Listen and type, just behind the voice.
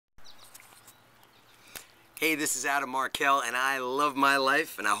Hey, this is Adam Markell, and I love my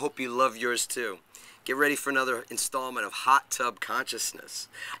life, and I hope you love yours too. Get ready for another installment of Hot Tub Consciousness.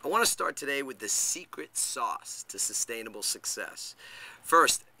 I want to start today with the secret sauce to sustainable success.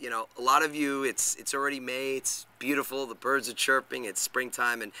 First, a lot of you, it's already May, it's beautiful, the birds are chirping, it's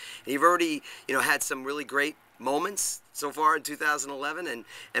springtime, and you've already, had some really great moments so far in 2011,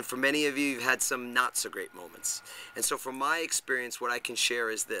 and for many of you, you've had some not so great moments. And so from my experience, what I can share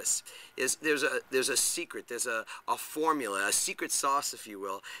is this, there's a secret, there's a formula, a secret sauce, if you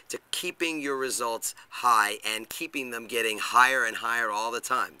will, to keeping your results high and keeping them getting higher and higher all the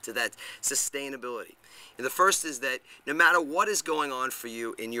time, to that sustainability. And the first is that no matter what is going on for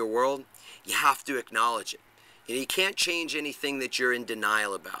you in your world, you have to acknowledge it. You can't change anything that you're in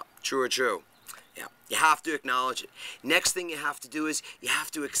denial about. True or true? Yeah, you have to acknowledge it. Next thing you have to do is you have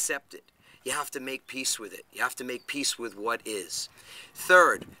to accept it. You have to make peace with it. You have to make peace with what is.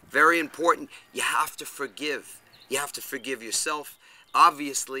 Third, very important, you have to forgive. You have to forgive yourself.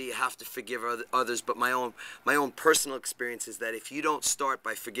 Obviously, you have to forgive others, but my own personal experience is that if you don't start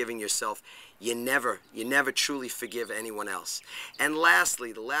by forgiving yourself, you never truly forgive anyone else. And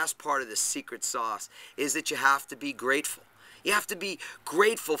lastly, the last part of the secret sauce is that you have to be grateful. You have to be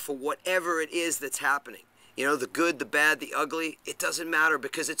grateful for whatever it is that's happening. The good, the bad, the ugly, it doesn't matter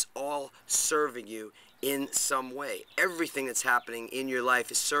because it's all serving you in some way. Everything that's happening in your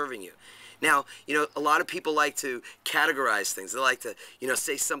life is serving you. Now, a lot of people like to categorize things. They like to,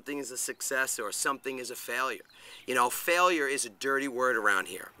 say something is a success or something is a failure. Failure is a dirty word around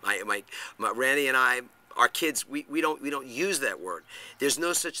here. Randy and I, our kids, we don't use that word. There's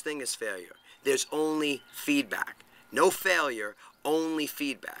no such thing as failure. There's only feedback. No failure, only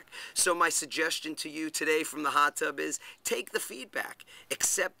feedback. So my suggestion to you today from the hot tub is take the feedback,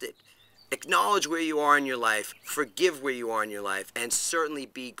 accept it, acknowledge where you are in your life, forgive where you are in your life, and certainly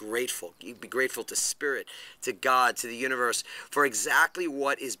be grateful. Be grateful to Spirit, to God, to the universe for exactly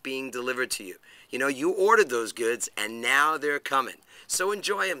what is being delivered to you. You ordered those goods and now they're coming. So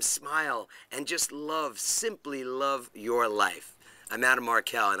enjoy them, smile, and just simply love your life. I'm Adam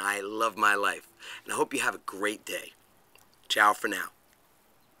Markell and I love my life. And I hope you have a great day. Ciao for now.